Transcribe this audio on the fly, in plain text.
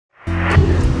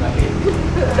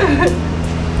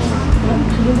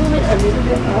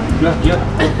Now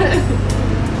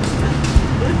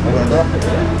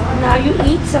you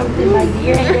eat something, my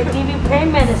dear, and they give you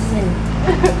pain medicine.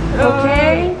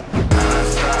 Okay?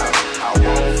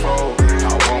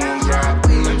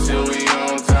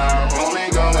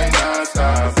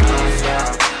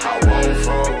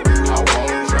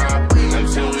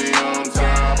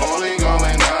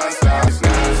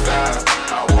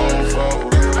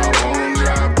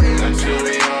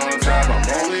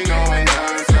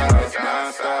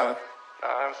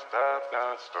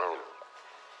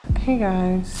 Hey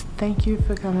guys, thank you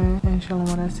for coming and chilling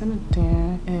with us in the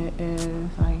den. It is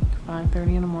like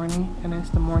 5:30 in the morning and it's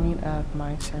the morning of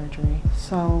my surgery.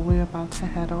 So we're about to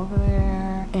head over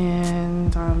there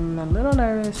and I'm a little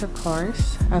nervous, of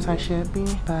course, as I should be,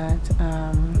 but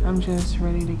I'm just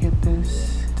ready to get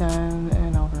this done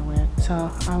and over with.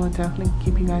 So I will definitely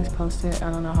keep you guys posted.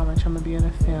 I don't know how much I'm gonna be able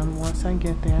to film once I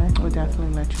get there. We'll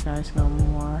definitely let you guys know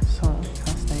more, so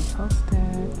stay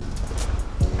posted.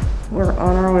 We're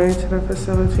on our way to the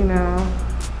facility now.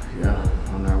 Yeah,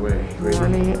 on our way. Ready?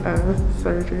 Morning of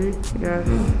surgery. Yes,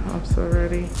 I'm so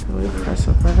ready. We press a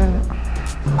button.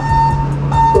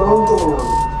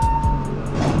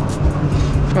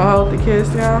 Y'all hold the kids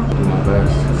down? Do my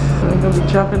best. They're gonna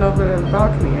be jumping over the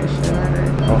balcony and shit, aren't they?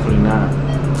 Hopefully not.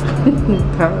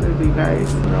 That would be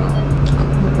nice. No.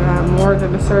 More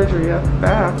than the surgery if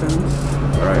that happens.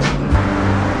 Right.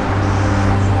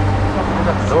 I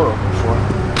got the door open before.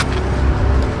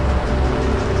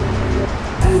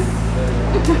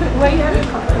 Where you at?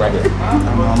 Right here.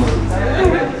 I'm almost.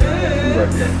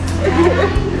 Right there.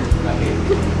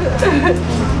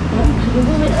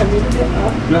 Move it a little bit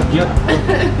up. Yeah.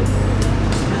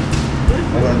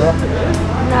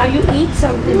 Now you eat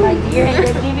something, my dear, and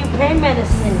they give you pain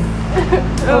medicine.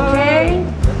 Okay?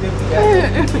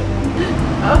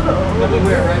 Let me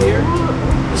wear it right here.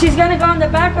 She's gonna go on the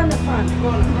back or on the front? Go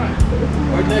on the front.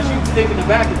 Or unless you think in the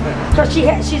back is better. Because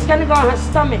she's gonna go on her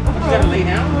stomach. You gotta lay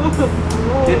down.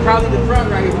 Then probably the front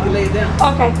right here, you can lay it down.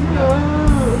 Okay.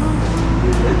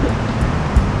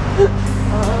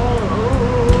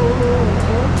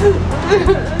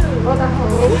 Hold on,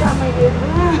 hold on, my dear.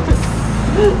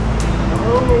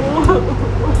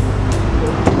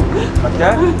 Like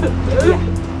that? Yeah.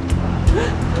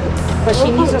 But she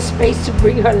needs a space to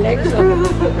bring her legs up.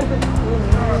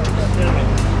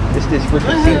 This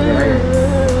freaking seat right here.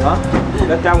 Huh?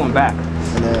 Let that one back.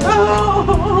 And then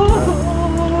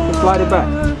slide it back.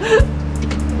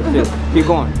 Just keep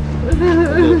going.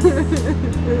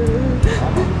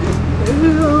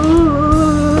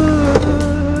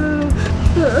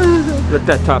 Let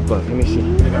that top up. Let me see. No,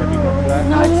 that's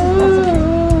okay.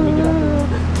 Let me get out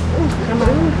Come on.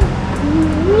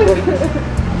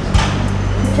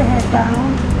 Put your head down.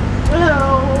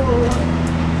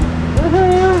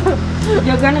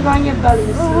 You're gonna go on your belly.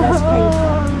 This is less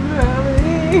painful.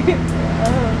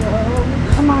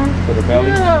 Come on. For the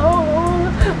belly. I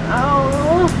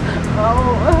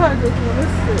just want to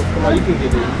sit. Come on, you can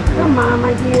get it. Come on,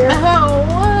 my dear.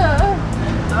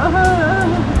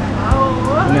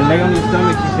 And then lay on your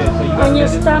stomach, she said. So you got On your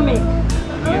stomach.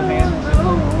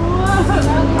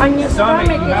 On your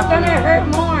stomach. It's gonna hurt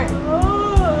more.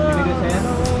 Give me this hand.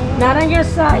 Not on your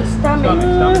side. Stomach.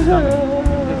 Stomach.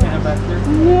 This hand back there.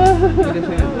 Give me this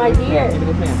hand. My dear. Give me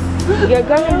this hand. You're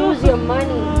gonna lose your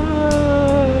money.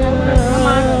 Come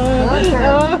on. There you go.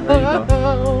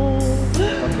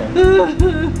 Okay.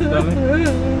 Stomach.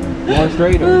 More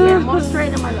straight or? Yeah, more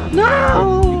straight in my love. No!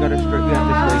 You gotta straight. You have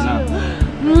to straighten out.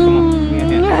 Come on. Give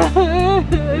me a hand.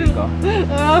 There you go.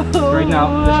 Straighten out.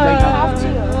 Let's straighten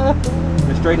out.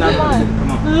 Let's straighten out.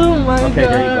 Come on. Oh my Okay,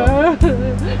 there you God. go.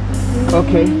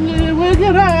 Okay. We're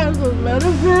gonna have some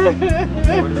medicine.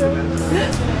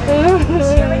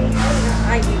 She already had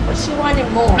her IV, but she wanted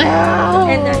more.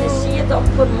 And then she don't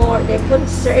put more. They put a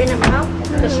certain amount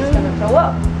because she's gonna throw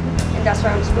up. And that's why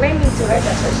I'm explaining to her.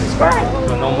 That's why she's crying.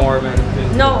 So no more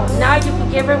medicine? No, now you can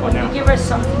give her, when you give her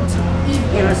something to eat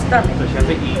in her stomach. So she has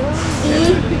to eat.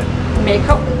 Make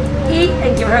her eat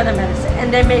and give her the medicine.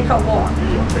 And then make her walk.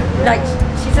 Like,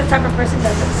 she's the type of person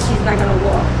that she's not gonna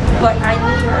walk. But I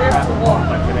need her to walk.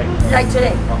 Like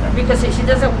today. Okay. Because if she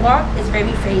doesn't walk, it's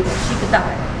very fatal. She could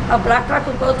die. A black clot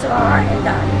could go to her heart and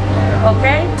die.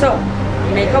 Okay? So,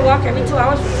 make her walk every 2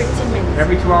 hours for 15 minutes.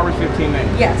 Every 2 hours, 15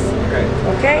 minutes? Yes. Okay.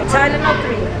 Okay? Tylenol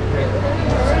 3.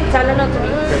 Tylenol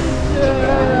 3.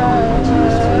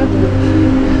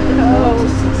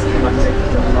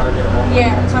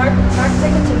 Yeah, talk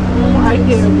take it to I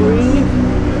can't breathe.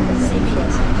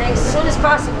 CVS. As soon as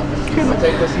possible.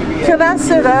 Take the CBS. Can I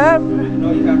sit up?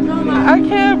 No, you have to do that. I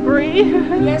can't breathe.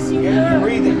 Yes, you You're can.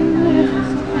 breathing.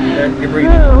 You're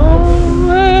breathing.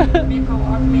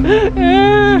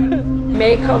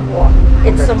 Make her walk.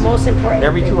 It's the most important.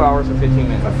 Every 2 thing. hours or 15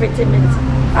 minutes. For 15 minutes.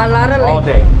 A lot of liquid. All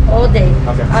day. All day.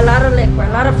 Okay. A lot of liquid,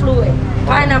 a lot of fluid.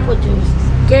 Pineapple juice,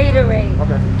 Gatorade.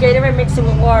 Okay. Gatorade mixed in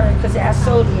with water because it has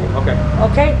sodium. Okay.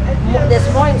 Okay? There's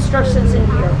more instructions in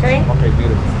here, okay? Okay,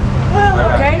 beautiful.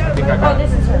 Okay? I think I Oh, got it.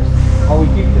 this is hers. Oh, we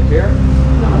keep the chair?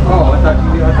 Oh, I thought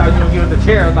you were going to give her the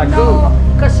chair. I was like, No,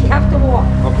 because she have to walk.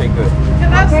 okay, good.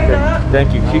 Can I Okay. sit up?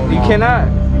 Thank you. You cannot.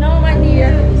 No, my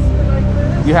dear.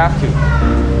 You have to.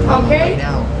 Okay?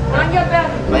 On your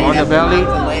belly. On the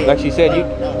belly, like she said,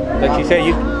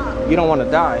 you don't want to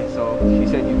die. So she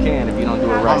said you can if you don't do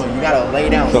it right. You gotta lay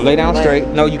down. So lay down straight.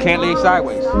 No, you can't lay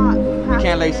sideways. You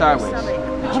can't lay sideways.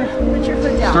 Put your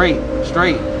foot down.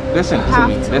 Straight. Listen to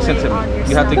me. Listen to me.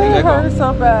 You have to It let go. hurts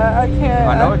so bad. I can't.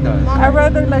 I know it does. I'd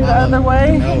rather lay the other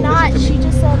way. Not. She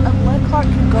just said a blood clot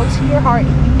can go to your heart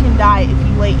and you can die if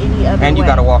you lay any other way. And you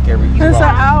gotta walk every. It's an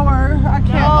hour. I No,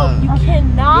 can't. you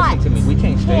cannot. Listen to me. We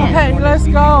can't stay. Okay, here. let's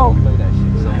We go. don't play that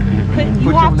shit, so.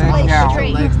 You Put have your to lay legs down.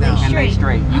 straight. Legs down. And lay Lay straight.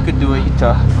 straight. You could do it. Go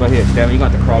ahead, Devin. You're going to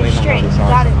have to crawl in on the Straight. other You side.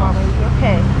 got it, Mama. You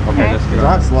okay? Okay, let's get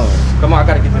Drive on. slow. Come on, I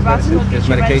got to get We're about to go this get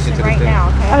your medication to the right thing. now,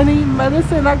 okay? I need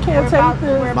medicine. I can't take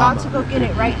We're this. about to go get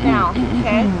it right now,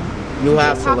 okay? You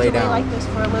have Just to lay lay down. like this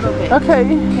for a little bit. Okay.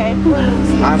 Okay,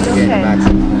 please. I'm It's getting back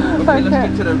to you. Okay, let's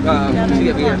get to the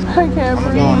CVS. I can't I'm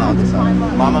breathe. going on this side.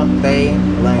 Mama, stay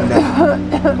laying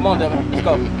down. Come on, Devin. Let's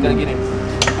go. Gotta get in.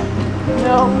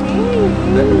 No, me.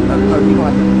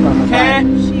 Can't.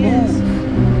 She is.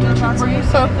 Breathe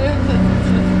something.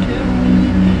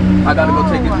 I gotta go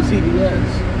take it to CVS.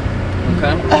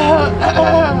 Okay?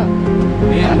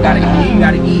 Yeah, you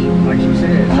gotta eat, like she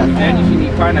said. And she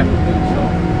need pineapple juice, so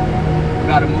you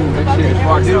gotta move that shit as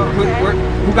far. Dude,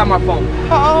 who got my phone?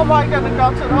 Oh my God, I got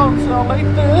to the hotel like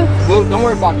this. Well, don't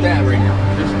worry about that right now.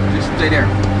 Just stay there.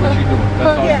 What you doing?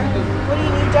 That's all Yeah. you do. What do you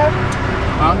need, Dad?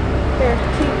 Huh? Here,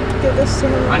 give this to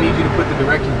him. I need you to put the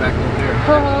directions back over there.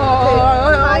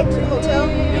 Hyde to hotel.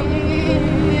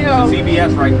 The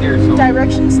CVS right there, so.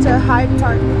 Directions to Hyde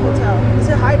Park Hotel. Is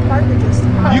it Hyde Park or just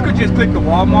Hyde? You could just click the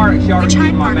Walmart. She already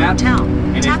gave my map. Hotel.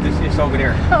 And it's over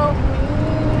there. Help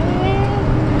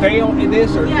Stay on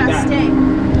this or Yeah, that? stay.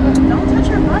 Don't touch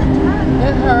your butt, Dad.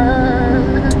 It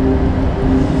hurts.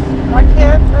 I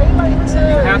can't lay like this. You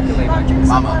have to lay like this.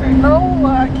 Mama. No,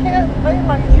 I can't lay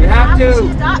like this. You have to.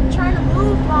 Stop trying to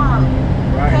move, Mom.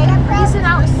 Right. Okay, freeze it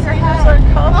out with your head.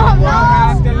 You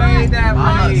have to lay that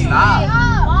Mama, way. stop.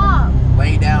 Mom.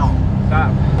 Lay down.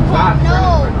 Stop. Stop.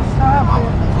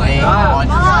 Mama, lay Stop. on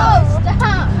your Oh, side.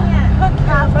 stop. I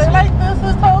can't lay like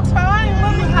this whole time.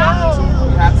 Let me go.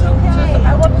 You have to.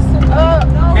 I want to sit up.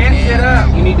 Can't sit up.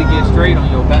 You need to get straight on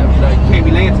your back. Like, you can't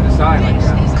be laying to the side like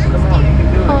that. Come on, you can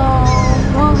do it.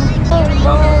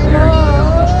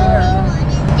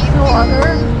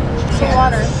 Water. Some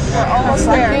water. We're almost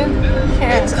there.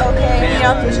 Can't. It's okay. Get me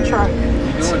out this truck.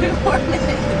 You're doing it.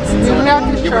 Get me out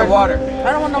this Give her truck. water.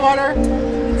 I don't want no water.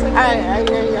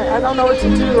 I don't know what to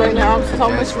do right now. I'm so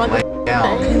much money. Lay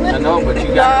down. I know, but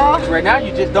you got right now.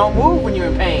 You just don't move when you're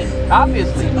in pain.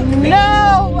 Obviously.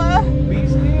 No. Be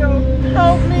still.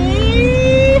 Help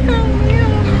me. Help me.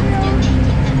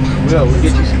 We'll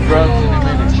get you some drugs in a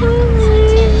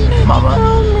minute. Mama,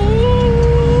 Help me.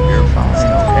 you're fine,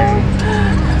 okay?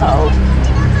 Help.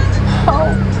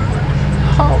 Help.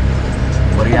 Help.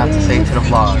 What do you have to say to the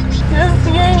vlog? Just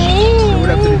get me. What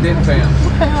up to the Denn fam?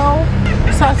 Help.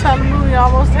 Sometime the movie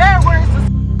almost there. Where's the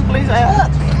place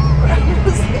at?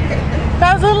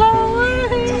 That's a long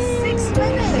way. Just 6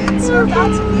 minutes. We're about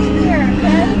to be here,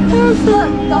 okay? That's a Look,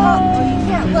 you long.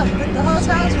 can't look. The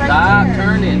hotel's right Stop there.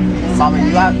 turning. Mama,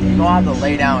 you don't have to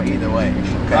lay down either way,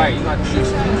 okay? Right, you got to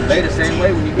just lay the same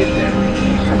way when you get there.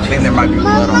 I think there might be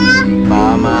blood on the seat.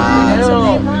 Mama.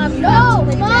 No. Mom, you have to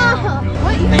lay down.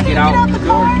 What? You Take it out. The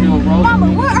door's still rolling.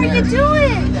 Mama, what are you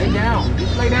doing? Lay down.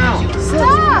 Just lay down.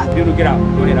 Stop. Dude, get out.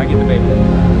 Go ahead. I get the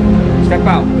baby. Step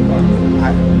out.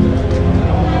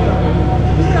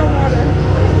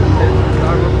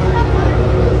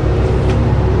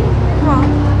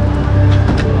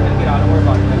 Get out. Don't worry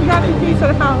about it. You got the key to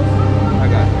the house. I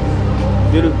got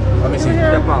it. Dude, let me see.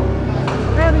 Step out.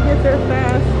 I had to get there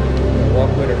fast. Walk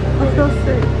with her. I'm so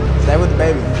sick. Stay with the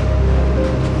baby.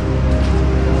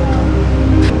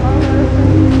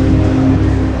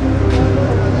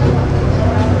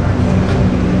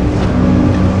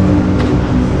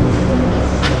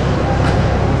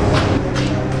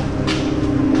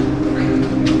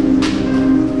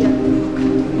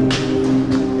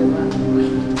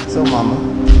 So, Mama,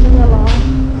 Leave me alone.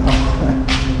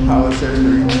 how was surgery?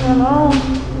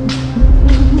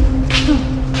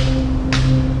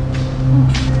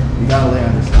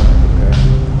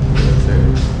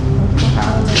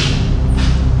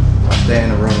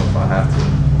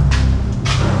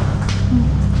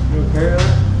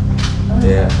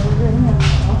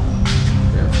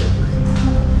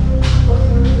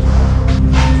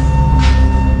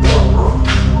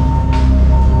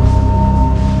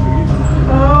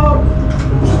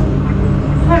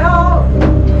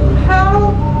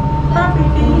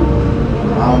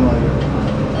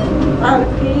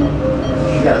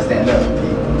 You gotta stand up,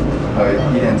 Pete. Oh,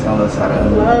 you didn't tell us how to.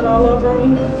 Blood all over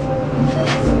me.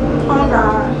 Oh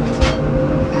God.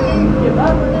 Your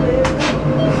butt was big.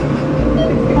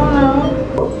 Oh no.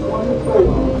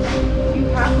 You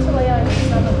have to lay on your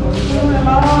stomach.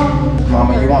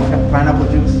 Mama, you want pineapple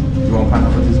juice? You want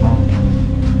pineapple juice, Mom?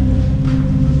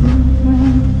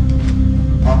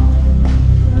 Huh?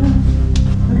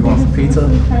 You want some pizza?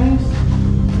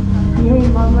 You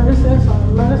need my medicine, so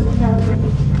medicine cabinet.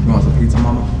 You want some pizza,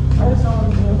 Mama? I just don't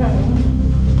want to be okay.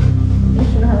 It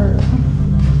should hurt.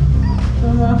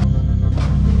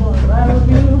 I love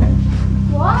you.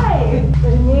 Why?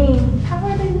 They mean. How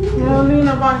are they mean? You don't need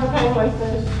nobody pain like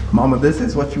this. Mama, this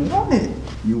is what you wanted.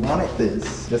 You wanted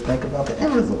this. Just think about the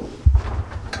end result.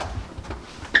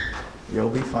 You'll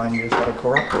be fine. You just gotta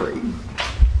cooperate.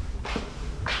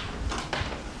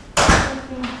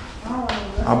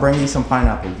 I'll bring you some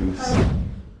pineapple juice.